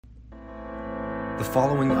The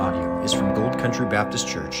following audio is from Gold Country Baptist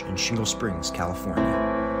Church in Shingle Springs,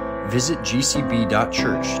 California. Visit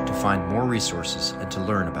gcb.church to find more resources and to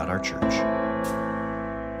learn about our church.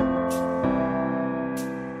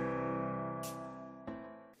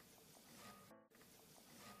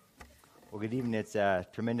 Well, good evening. It's a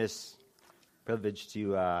tremendous privilege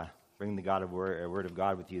to bring the Word of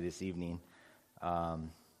God with you this evening.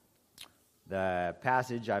 The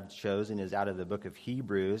passage I've chosen is out of the book of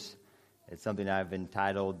Hebrews. It's something I've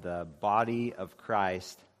entitled The Body of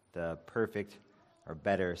Christ, the Perfect or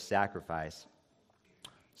Better Sacrifice.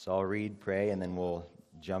 So I'll read, pray, and then we'll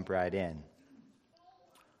jump right in.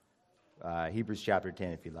 Hebrews chapter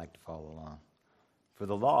 10, if you'd like to follow along. For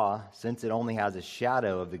the law, since it only has a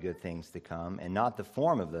shadow of the good things to come, and not the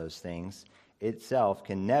form of those things, itself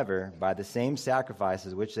can never, by the same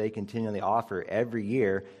sacrifices which they continually offer every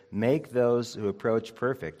year, make those who approach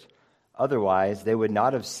perfect. Otherwise, they would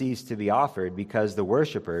not have ceased to be offered, because the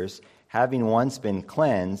worshippers, having once been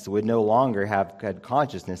cleansed, would no longer have had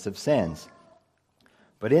consciousness of sins.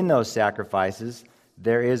 But in those sacrifices,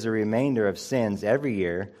 there is a remainder of sins every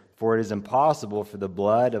year, for it is impossible for the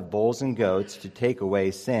blood of bulls and goats to take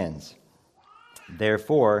away sins.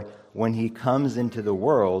 Therefore, when he comes into the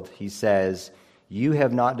world, he says, "You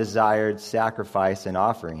have not desired sacrifice and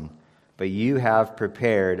offering, but you have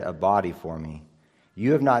prepared a body for me.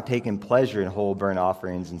 You have not taken pleasure in whole burnt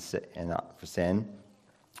offerings for sin."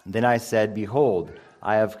 Then I said, "Behold,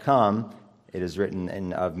 I have come," it is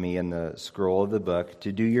written of me in the scroll of the book,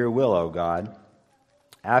 "to do your will, O God."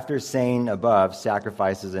 After saying above,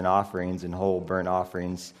 sacrifices and offerings and whole burnt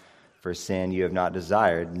offerings for sin you have not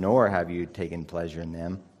desired, nor have you taken pleasure in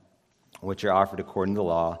them, which are offered according to the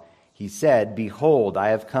law, he said, "Behold, I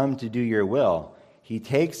have come to do your will." He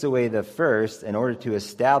takes away the first in order to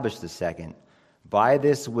establish the second. By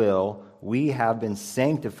this will we have been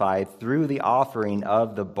sanctified through the offering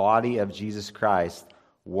of the body of Jesus Christ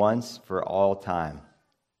once for all time.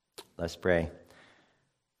 Let's pray.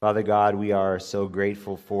 Father God, we are so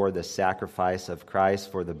grateful for the sacrifice of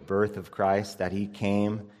Christ, for the birth of Christ, that he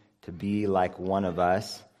came to be like one of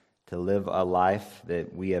us, to live a life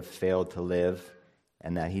that we have failed to live,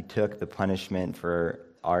 and that he took the punishment for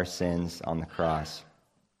our sins on the cross.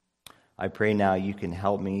 I pray now you can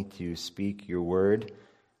help me to speak your word,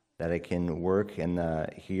 that it can work in the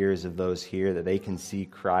ears of those here, that they can see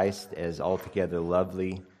Christ as altogether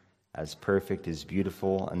lovely, as perfect, as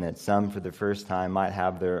beautiful, and that some for the first time might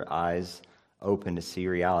have their eyes open to see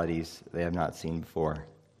realities they have not seen before.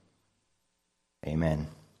 Amen.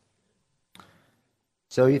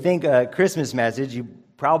 So you think a Christmas message, you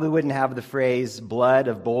probably wouldn't have the phrase blood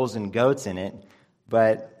of bulls and goats in it,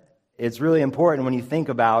 but it's really important when you think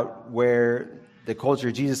about where the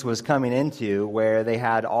culture Jesus was coming into, where they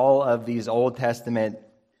had all of these Old Testament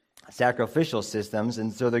sacrificial systems,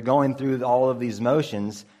 and so they're going through all of these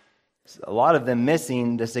motions, a lot of them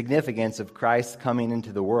missing the significance of Christ coming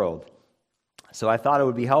into the world. So I thought it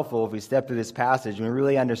would be helpful if we step through this passage and we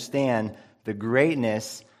really understand the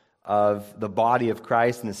greatness of the body of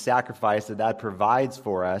Christ and the sacrifice that provides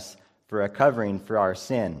for us for a covering for our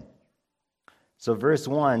sin. So verse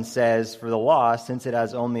 1 says, "For the law, since it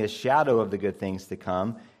has only a shadow of the good things to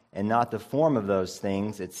come, and not the form of those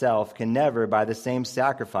things itself, can never, by the same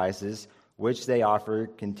sacrifices which they offer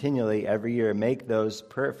continually every year, make those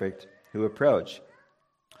perfect who approach."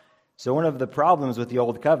 So one of the problems with the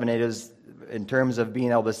Old Covenant is, in terms of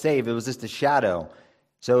being able to save, it was just a shadow.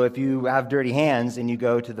 So if you have dirty hands and you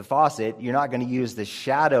go to the faucet, you're not going to use the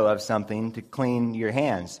shadow of something to clean your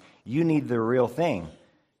hands. You need the real thing.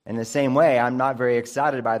 In the same way, I'm not very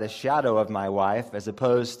excited by the shadow of my wife as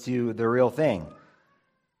opposed to the real thing.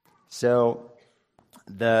 So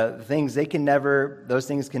the things, those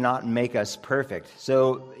things cannot make us perfect.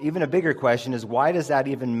 So even a bigger question is, why does that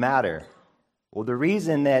even matter? Well, the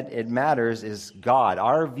reason that it matters is God.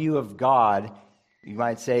 Our view of God, you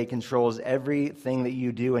might say, controls everything that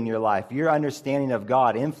you do in your life. Your understanding of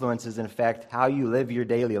God influences, in effect, how you live your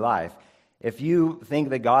daily life. If you think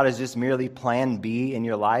that God is just merely plan B in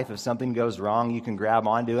your life, if something goes wrong, you can grab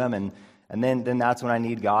onto him, and then that's when I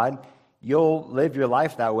need God, you'll live your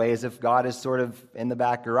life that way, as if God is sort of in the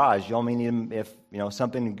back garage. You only need him if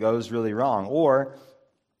something goes really wrong. Or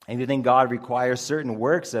if you think God requires certain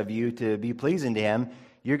works of you to be pleasing to him,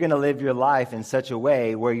 you're going to live your life in such a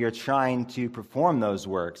way where you're trying to perform those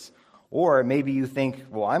works. Or maybe you think,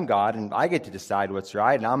 well, I'm God and I get to decide what's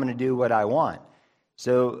right and I'm going to do what I want.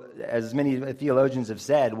 So as many theologians have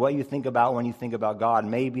said, what you think about when you think about God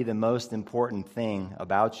may be the most important thing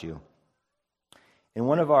about you. And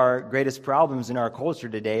one of our greatest problems in our culture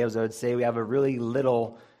today is, I would say, we have a really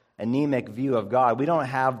little anemic view of God. We don't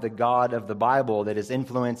have the God of the Bible that is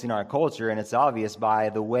influencing our culture, and it's obvious by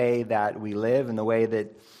the way that we live and the way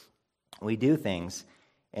that we do things.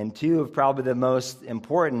 And two of probably the most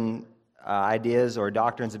important ideas or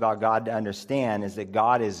doctrines about God to understand is that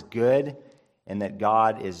God is good and that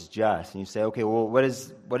God is just. And you say, okay, well, what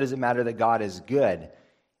does it matter that God is good?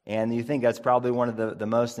 And you think that's probably one of the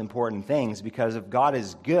most important things, because if God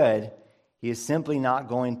is good, He is simply not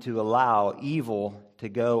going to allow evil to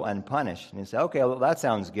go unpunished. And you say, okay, well, that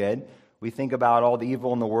sounds good. We think about all the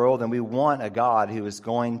evil in the world, and we want a God who is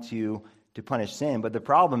going to punish sin. But the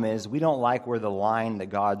problem is, we don't like where the line that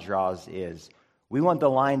God draws is. We want the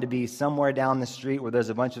line to be somewhere down the street where there's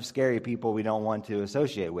a bunch of scary people we don't want to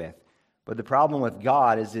associate with. But the problem with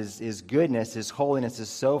God is His goodness, His holiness is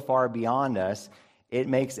so far beyond us, it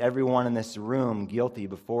makes everyone in this room guilty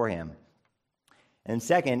before Him. And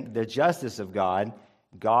second, the justice of God.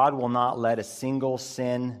 God will not let a single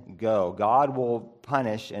sin go. God will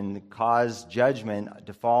punish and cause judgment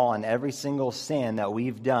to fall on every single sin that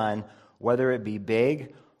we've done, whether it be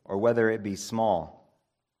big or whether it be small.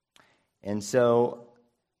 And so,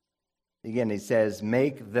 again, He says,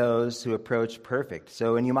 make those who approach perfect.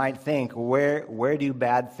 So, and you might think, where do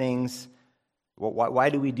bad things, why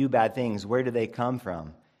do we do bad things? Where do they come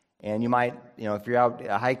from? And you might, if you're out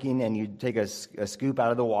hiking and you take a scoop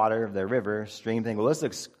out of the water of the river, stream, think, well, this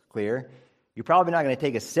looks clear. You're probably not going to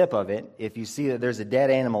take a sip of it if you see that there's a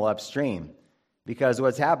dead animal upstream. Because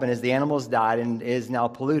what's happened is the animal's died and is now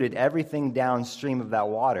polluted everything downstream of that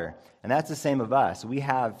water. And that's the same of us. We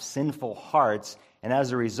have sinful hearts, and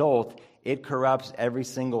as a result, it corrupts every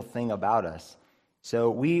single thing about us.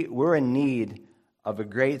 So we're in need of a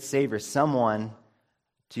great Savior, someone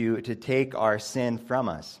to take our sin from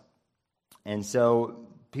us. And so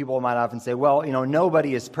people might often say, well,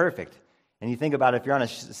 nobody is perfect. And you think about it, if you're on a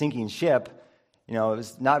sinking ship,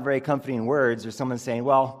 it's not very comforting words, or someone saying,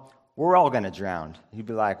 well, we're all going to drown. You'd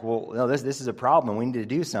be like, well, no, this is a problem. We need to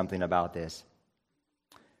do something about this.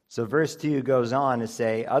 So verse 2 goes on to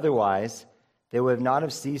say, otherwise, they would not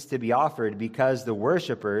have ceased to be offered, because the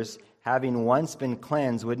worshipers, having once been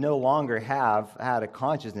cleansed, would no longer have had a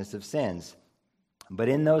consciousness of sins. But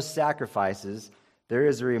in those sacrifices, there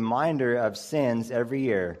is a reminder of sins every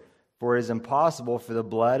year, for it is impossible for the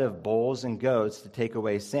blood of bulls and goats to take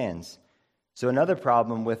away sins. So another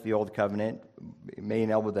problem with the Old Covenant,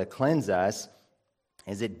 being able to cleanse us,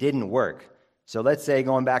 is it didn't work. So let's say,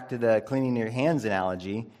 going back to the cleaning your hands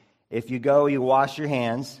analogy, if you wash your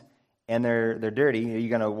hands, and they're dirty, are you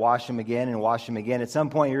going to wash them again and wash them again? At some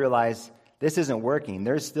point you realize, this isn't working.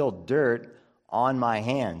 There's still dirt on my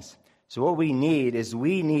hands. So what we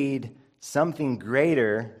need something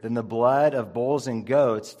greater than the blood of bulls and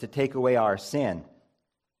goats to take away our sin.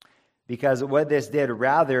 Because what this did,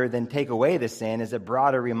 rather than take away the sin, is it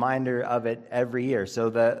brought a reminder of it every year. So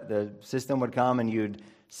the system would come and you'd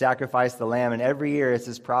sacrifice the lamb, and every year it's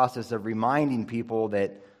this process of reminding people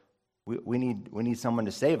that we need someone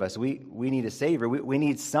to save us. We need a Savior. We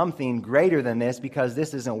need something greater than this, because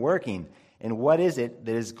this isn't working. And what is it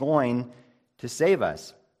that is going to save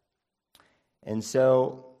us? And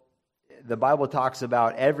so the Bible talks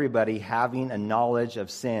about everybody having a knowledge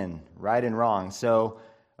of sin, right and wrong. So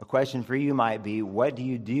a question for you might be, what do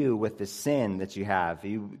you do with the sin that you have?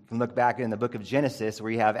 You can look back in the book of Genesis,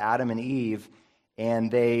 where you have Adam and Eve,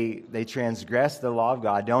 and they transgress the law of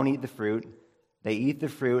God, don't eat the fruit. They eat the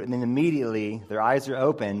fruit, and then immediately their eyes are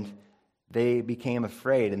opened. They became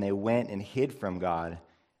afraid, and they went and hid from God.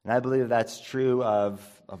 And I believe that's true of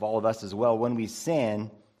all of us as well. When we sin,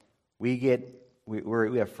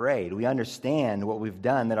 we're afraid. We understand what we've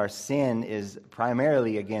done, that our sin is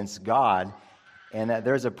primarily against God, and that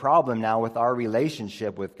there's a problem now with our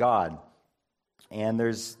relationship with God. And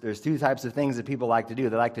there's two types of things that people like to do.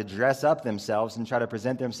 They like to dress up themselves and try to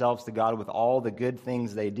present themselves to God with all the good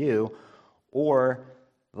things they do, or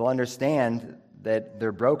they'll understand that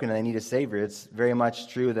they're broken and they need a Savior. It's very much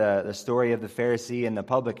true, the story of the Pharisee and the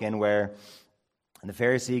publican, where the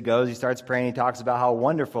Pharisee goes, he starts praying, he talks about how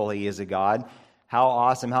wonderful he is a God, how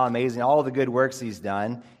awesome, how amazing, all the good works he's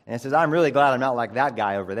done. And it says, I'm really glad I'm not like that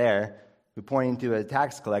guy over there, who pointing to a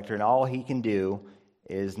tax collector, and all he can do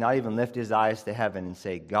is not even lift his eyes to heaven and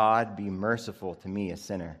say, God, be merciful to me, a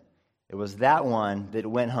sinner. It was that one that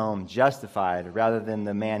went home justified, rather than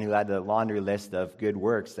the man who had the laundry list of good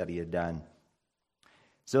works that he had done.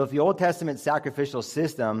 So if the Old Testament sacrificial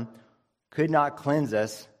system could not cleanse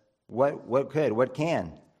us, what could? What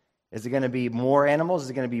can? Is it going to be more animals? Is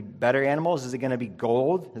it going to be better animals? Is it going to be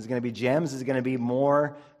gold? Is it going to be gems? Is it going to be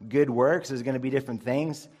more good works? Is it going to be different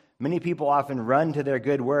things? Many people often run to their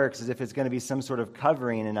good works as if it's going to be some sort of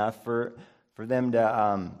covering enough for for them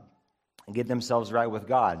to get themselves right with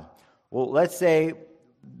God. Well, let's say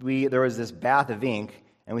there was this bath of ink,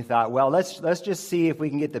 and we thought, well, let's just see if we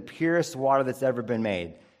can get the purest water that's ever been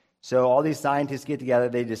made. So all these scientists get together,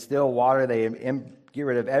 they distill water, they get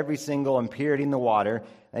rid of every single impurity in the water,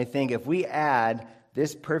 and they think if we add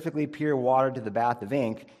this perfectly pure water to the bath of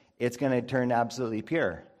ink, it's going to turn absolutely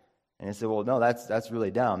pure. And they said, well, no, that's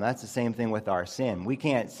really dumb. That's the same thing with our sin. We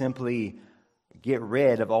can't simply get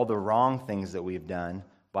rid of all the wrong things that we've done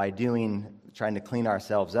by trying to clean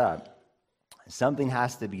ourselves up. Something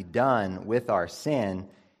has to be done with our sin,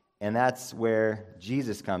 and that's where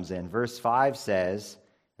Jesus comes in. Verse 5 says,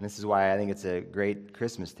 and this is why I think it's a great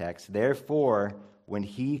Christmas text, therefore, when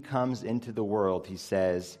he comes into the world, he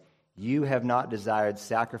says, you have not desired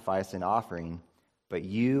sacrifice and offering, but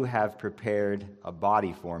you have prepared a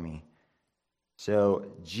body for me. So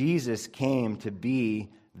Jesus came to be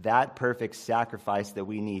that perfect sacrifice that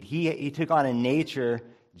we need. He took on a nature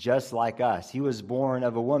just like us. He was born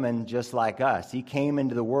of a woman just like us. He came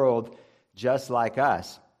into the world just like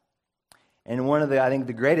us. And one of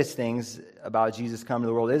the greatest things about Jesus coming to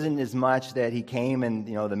the world isn't as much that he came in,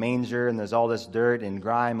 the manger and there's all this dirt and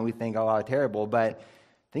grime and we think, oh, how terrible. But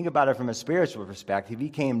think about it from a spiritual perspective. He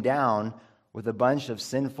came down with a bunch of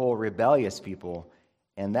sinful, rebellious people,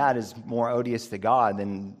 and that is more odious to God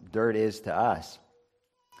than dirt is to us.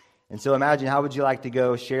 And so imagine, how would you like to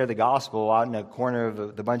go share the gospel out in a corner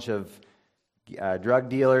of a bunch of drug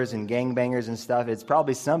dealers and gangbangers and stuff? It's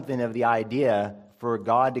probably something of the idea for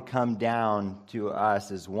God to come down to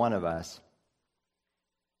us as one of us.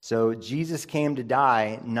 So Jesus came to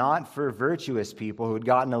die not for virtuous people who had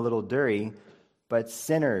gotten a little dirty, but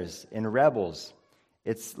sinners and rebels.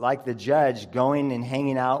 It's like the judge going and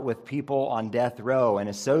hanging out with people on death row and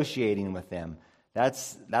associating with them.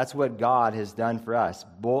 That's what God has done for us.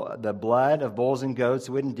 The blood of bulls and goats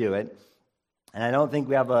wouldn't do it. And I don't think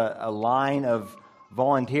we have a line of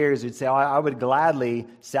volunteers who'd say, oh, I would gladly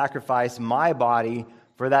sacrifice my body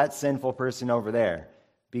for that sinful person over there.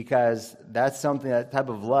 Because that type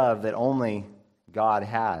of love that only God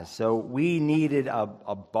has. So we needed a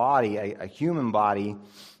body, a human body.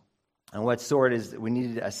 And what sort is, we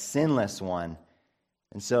needed a sinless one.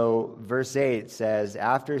 And so verse 8 says,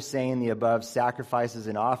 after saying the above sacrifices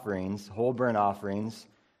and offerings, whole burnt offerings,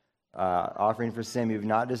 offering for sin you have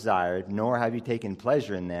not desired, nor have you taken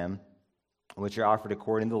pleasure in them, which are offered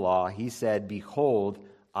according to the law, he said, behold,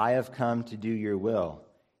 I have come to do your will.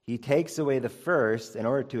 He takes away the first in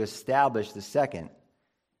order to establish the second.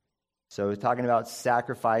 So he's talking about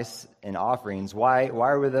sacrifice and offerings. Why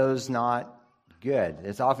were those not good?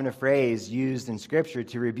 It's often a phrase used in Scripture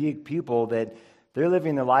to rebuke people that they're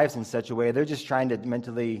living their lives in such a way, they're just trying to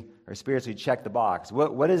mentally or spiritually check the box.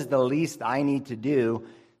 What is the least I need to do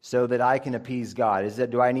so that I can appease God?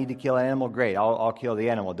 Do I need to kill an animal? Great, I'll kill the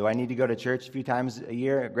animal. Do I need to go to church a few times a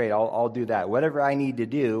year? Great, I'll do that. Whatever I need to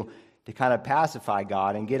do to kind of pacify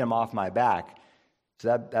God and get him off my back.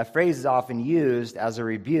 So that phrase is often used as a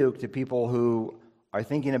rebuke to people who are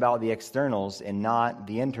thinking about the externals and not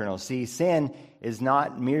the internals. See, sin is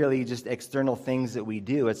not merely just external things that we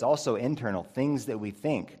do. It's also internal, things that we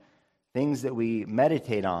think, things that we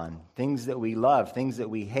meditate on, things that we love, things that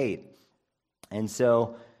we hate. And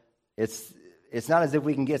so it's not as if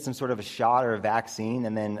we can get some sort of a shot or a vaccine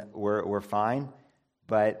and then we're fine.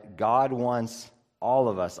 But God wants all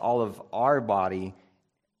of us, all of our body,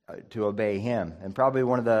 to obey him. And probably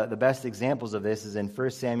one of the best examples of this is in 1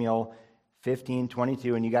 Samuel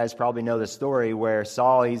 15:22, and you guys probably know the story where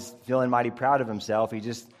Saul, he's feeling mighty proud of himself. He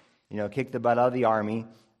just, kicked the butt out of the army,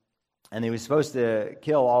 and he was supposed to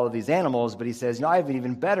kill all of these animals, but he says, I have an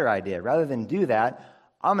even better idea. Rather than do that,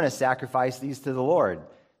 I'm going to sacrifice these to the Lord.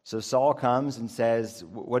 So Saul comes and says,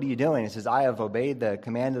 what are you doing? He says, I have obeyed the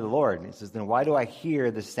command of the Lord. And he says, then why do I hear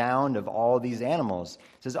the sound of all these animals?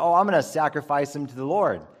 He says, I'm going to sacrifice them to the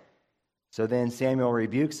Lord. So then Samuel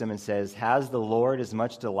rebukes him and says, has the Lord as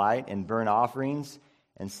much delight in burnt offerings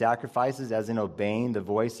and sacrifices as in obeying the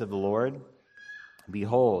voice of the Lord?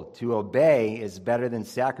 Behold, to obey is better than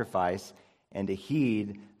sacrifice, and to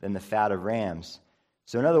heed than the fat of rams.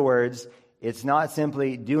 So in other words, it's not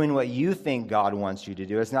simply doing what you think God wants you to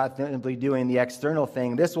do. It's not simply doing the external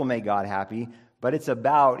thing, this will make God happy, but it's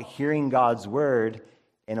about hearing God's word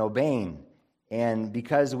and obeying. And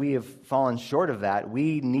because we have fallen short of that,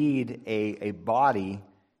 we need a body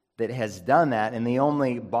that has done that. And the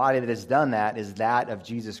only body that has done that is that of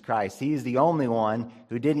Jesus Christ. He's the only one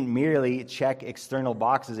who didn't merely check external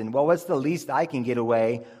boxes and, what's the least I can get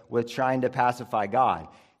away with trying to pacify God?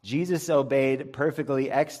 Jesus obeyed perfectly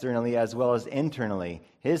externally as well as internally.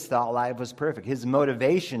 His thought life was perfect. His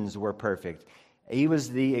motivations were perfect. He was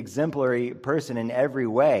the exemplary person in every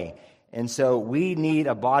way. And so we need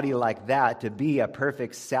a body like that to be a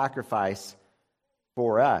perfect sacrifice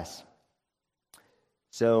for us.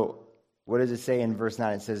 So what does it say in verse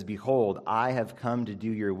 9? It says, "Behold, I have come to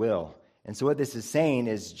do your will." And so what this is saying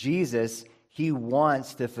is Jesus, he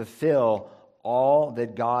wants to fulfill all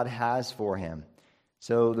that God has for him.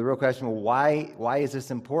 So the real question, well, why is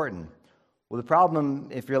this important? Well, the problem,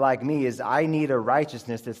 if you're like me, is I need a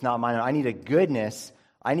righteousness that's not mine. I need a goodness.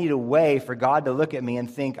 I need a way for God to look at me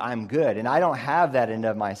and think I'm good. And I don't have that in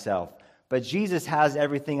of myself. But Jesus has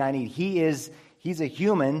everything I need. He's a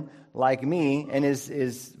human like me in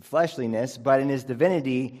his fleshliness, but in his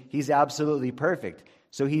divinity, he's absolutely perfect.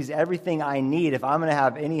 So he's everything I need if I'm going to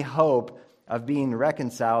have any hope of being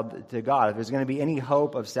reconciled to God, if there's going to be any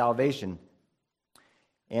hope of salvation.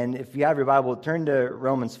 And if you have your Bible, turn to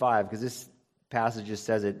Romans 5, because this passage just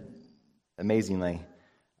says it amazingly.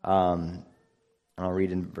 And I'll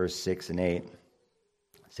read in verse 6 and 8,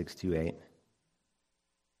 6 to 8.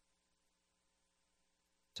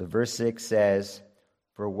 So verse 6 says,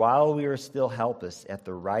 "For while we were still helpless, at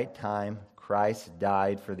the right time, Christ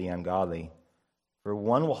died for the ungodly. For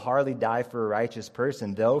one will hardly die for a righteous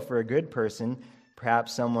person, though for a good person,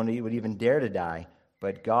 perhaps someone would even dare to die.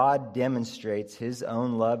 But God demonstrates his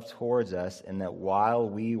own love towards us, in that while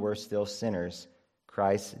we were still sinners,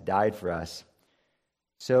 Christ died for us."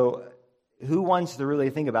 So who wants to really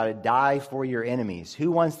think about it? Die for your enemies.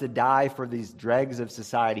 Who wants to die for these dregs of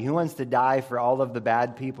society? Who wants to die for all of the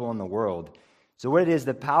bad people in the world? So what it is,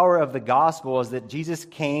 the power of the gospel is that Jesus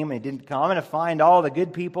came and he didn't come, I'm going to find all the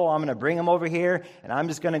good people, I'm going to bring them over here, and I'm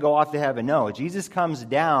just going to go off to heaven. No, Jesus comes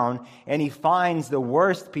down and he finds the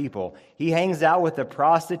worst people. He hangs out with the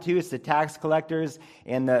prostitutes, the tax collectors,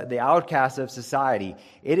 and the outcasts of society.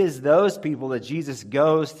 It is those people that Jesus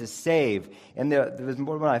goes to save. And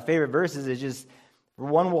one of my favorite verses is just, "For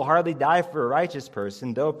one will hardly die for a righteous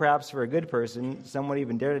person, though perhaps for a good person, some would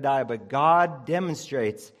even dare to die. But God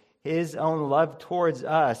demonstrates his own love towards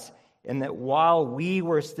us, in that while we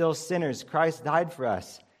were still sinners, Christ died for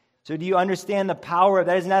us." So do you understand the power of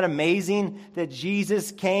that? Isn't that amazing that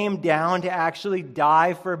Jesus came down to actually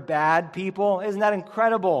die for bad people? Isn't that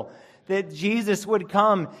incredible that Jesus would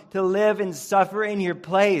come to live and suffer in your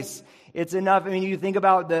place? It's enough. I mean, you think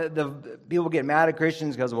about the people get mad at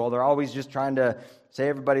Christians because, well, they're always just trying to say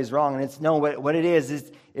everybody's wrong. And it's no, what it is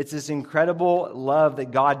it's this incredible love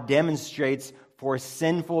that God demonstrates for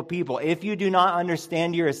sinful people. If you do not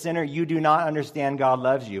understand you're a sinner, you do not understand God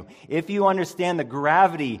loves you. If you understand the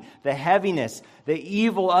gravity, the heaviness, the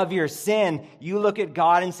evil of your sin, you look at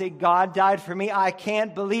God and say, God died for me. I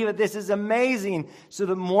can't believe it. This is amazing. So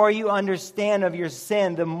the more you understand of your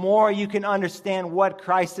sin, the more you can understand what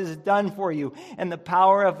Christ has done for you and the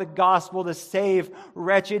power of the gospel to save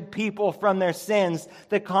wretched people from their sins,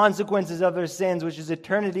 the consequences of their sins, which is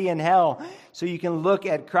eternity in hell. So you can look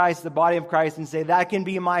at Christ, the body of Christ, and say, that can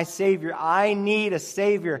be my Savior. I need a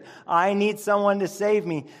Savior. I need someone to save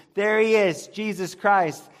me. There he is, Jesus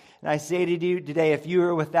Christ. And I say to you today, if you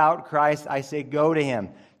are without Christ, I say go to him.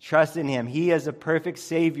 Trust in him. He is a perfect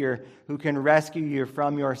Savior who can rescue you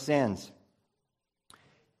from your sins.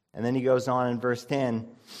 And then he goes on in verse 10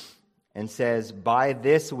 and says, by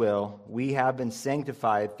this will we have been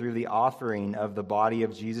sanctified through the offering of the body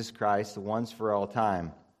of Jesus Christ once for all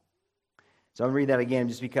time. So I'm going to read that again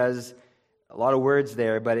just because a lot of words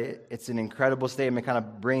there, but it's an incredible statement. It kind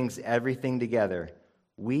of brings everything together.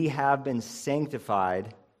 We have been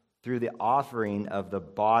sanctified through the offering of the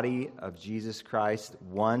body of Jesus Christ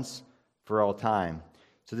once for all time.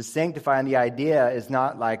 So the sanctifying, the idea is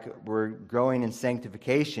not like we're growing in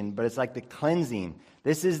sanctification, but it's like the cleansing.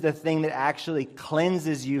 This is the thing that actually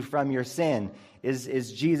cleanses you from your sin,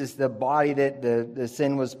 is Jesus, the body that the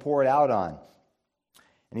sin was poured out on.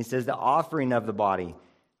 And he says the offering of the body,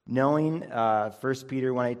 knowing, 1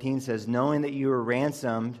 Peter 1:18 says, knowing that you were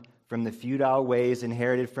ransomed from the futile ways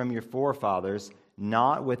inherited from your forefathers,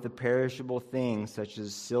 not with the perishable things such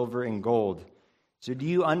as silver and gold. So do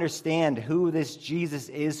you understand who this Jesus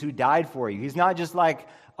is who died for you? He's not just like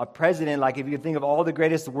a president, like if you think of all the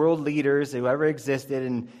greatest world leaders who ever existed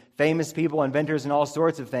and famous people, inventors, and all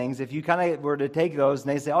sorts of things. If you kind of were to take those and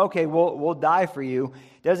they say, okay, we'll die for you,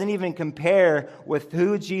 it doesn't even compare with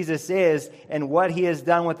who Jesus is and what he has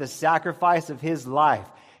done with the sacrifice of his life.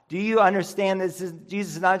 Do you understand this?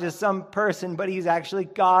 Jesus is not just some person, but he's actually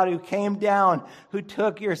God who came down, who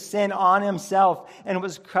took your sin on himself and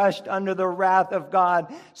was crushed under the wrath of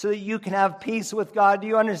God so that you can have peace with God. Do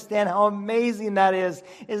you understand how amazing that is?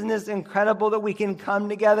 Isn't this incredible that we can come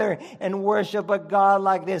together and worship a God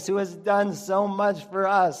like this who has done so much for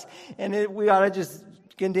us? And we ought to just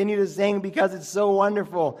continue to sing because it's so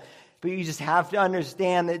wonderful. But you just have to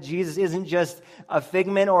understand that Jesus isn't just a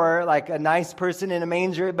figment or like a nice person in a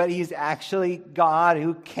manger, but he's actually God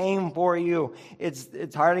who came for you.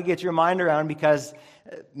 It's hard to get your mind around because,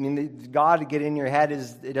 I mean, God to get in your head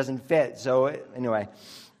it doesn't fit. So anyway.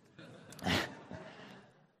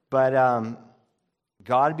 But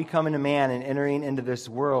God becoming a man and entering into this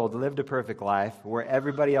world lived a perfect life where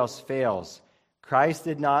everybody else fails. Christ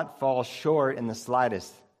did not fall short in the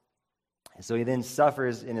slightest. So he then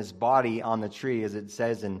suffers in his body on the tree, as it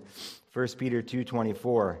says in 1 Peter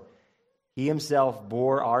 2:24. He himself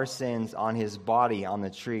bore our sins on his body on the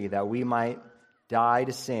tree, that we might die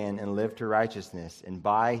to sin and live to righteousness. And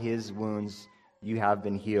by his wounds you have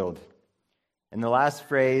been healed. In the last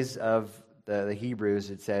phrase of the Hebrews,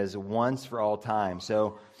 it says, once for all time.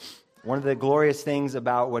 So one of the glorious things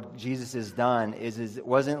about what Jesus has done is it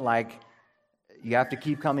wasn't like you have to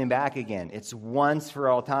keep coming back again. It's once for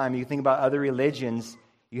all time. You think about other religions,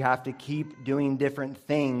 you have to keep doing different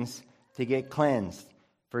things to get cleansed.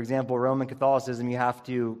 For example, Roman Catholicism, you have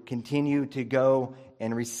to continue to go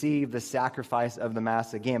and receive the sacrifice of the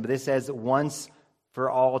Mass again. But this says once for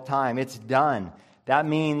all time. It's done. That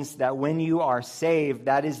means that when you are saved,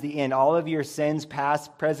 that is the end. All of your sins,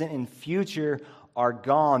 past, present, and future, are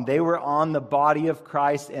gone. They were on the body of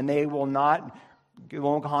Christ, and they won't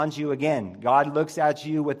haunt you again. God looks at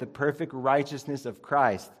you with the perfect righteousness of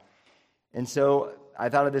Christ. And so I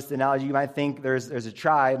thought of this analogy. You might think there's a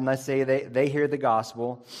tribe, and let's say they hear the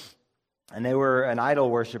gospel, and they were an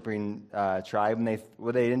idol-worshiping tribe, and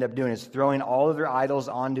what they end up doing is throwing all of their idols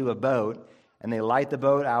onto a boat, and they light the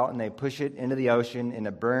boat out, and they push it into the ocean, and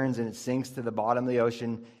it burns, and it sinks to the bottom of the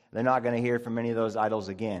ocean. They're not going to hear from any of those idols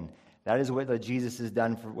again. That is what Jesus has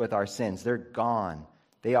done with our sins. They're gone.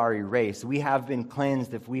 They are erased. We have been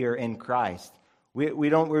cleansed if we are in Christ. We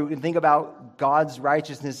think about God's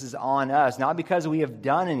righteousness is on us, not because we have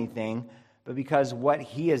done anything, but because what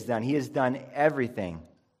he has done. He has done everything.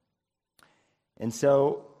 And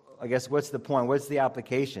so, I guess, what's the point? What's the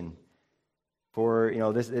application for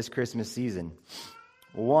this Christmas season?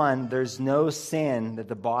 One, there's no sin that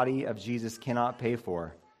the body of Jesus cannot pay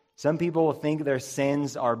for. Some people think their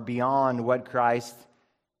sins are beyond what Christ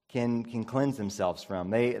can cleanse themselves from.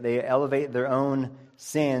 They elevate their own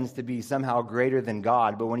sins to be somehow greater than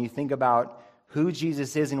God. But when you think about who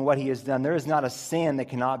Jesus is and what he has done, there is not a sin that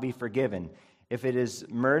cannot be forgiven. If it is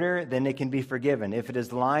murder, then it can be forgiven. If it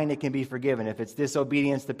is lying, it can be forgiven. If it's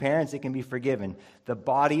disobedience to parents, it can be forgiven. The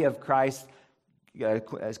body of Christ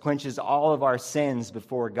quenches all of our sins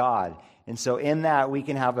before God. And so in that, we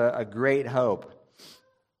can have a great hope.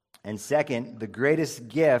 And second, the greatest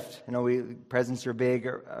gift, presents are big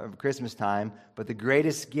at Christmas time, but the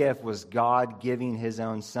greatest gift was God giving his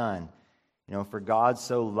own son. For God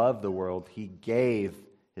so loved the world, he gave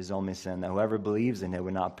his only son, that whoever believes in it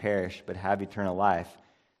would not perish, but have eternal life.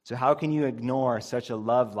 So how can you ignore such a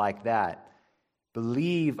love like that?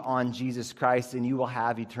 Believe on Jesus Christ and you will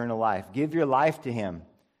have eternal life. Give your life to him.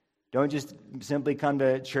 Don't just simply come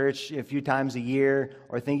to church a few times a year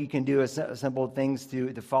or think you can do simple things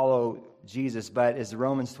to follow Jesus. But as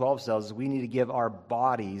Romans 12 says, we need to give our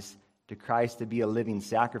bodies to Christ to be a living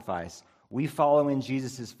sacrifice. We follow in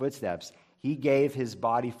Jesus' footsteps. He gave his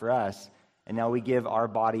body for us, and now we give our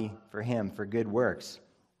body for him, for good works.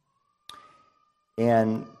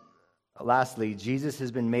 And lastly, Jesus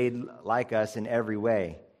has been made like us in every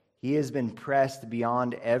way. He has been pressed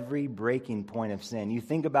beyond every breaking point of sin. You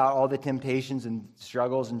think about all the temptations and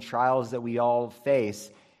struggles and trials that we all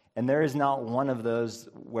face, and there is not one of those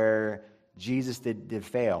where Jesus did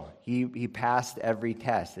fail. He passed every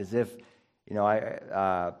test. As if,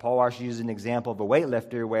 Paul Washer used an example of a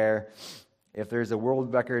weightlifter where if there's a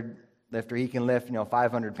world record lifter, he can lift,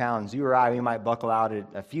 500 pounds. You or I, we might buckle out at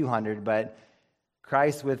a few hundred, but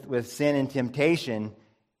Christ with sin and temptation,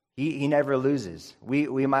 He never loses.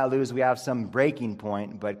 We might lose. We have some breaking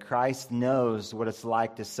point, but Christ knows what it's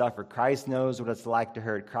like to suffer. Christ knows what it's like to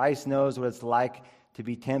hurt. Christ knows what it's like to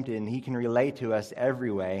be tempted, and he can relate to us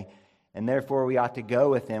every way. And therefore, we ought to go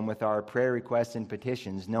with him with our prayer requests and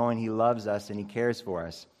petitions, knowing he loves us and he cares for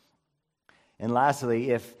us. And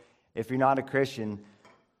lastly, if you're not a Christian,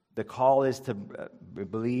 the call is to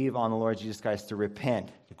believe on the Lord Jesus Christ, to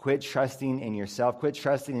repent, to quit trusting in yourself, quit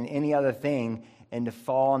trusting in any other thing, and to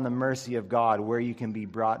fall on the mercy of God where you can be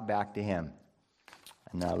brought back to him.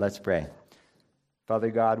 And let's pray.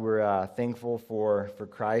 Father God, we're thankful for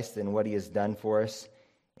Christ and what he has done for us,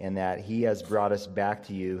 and that he has brought us back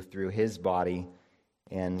to you through his body.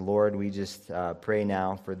 And Lord, we just pray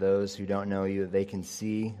now for those who don't know you, that they can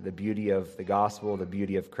see the beauty of the gospel, the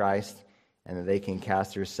beauty of Christ, and that they can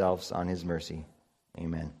cast themselves on his mercy.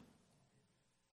 Amen.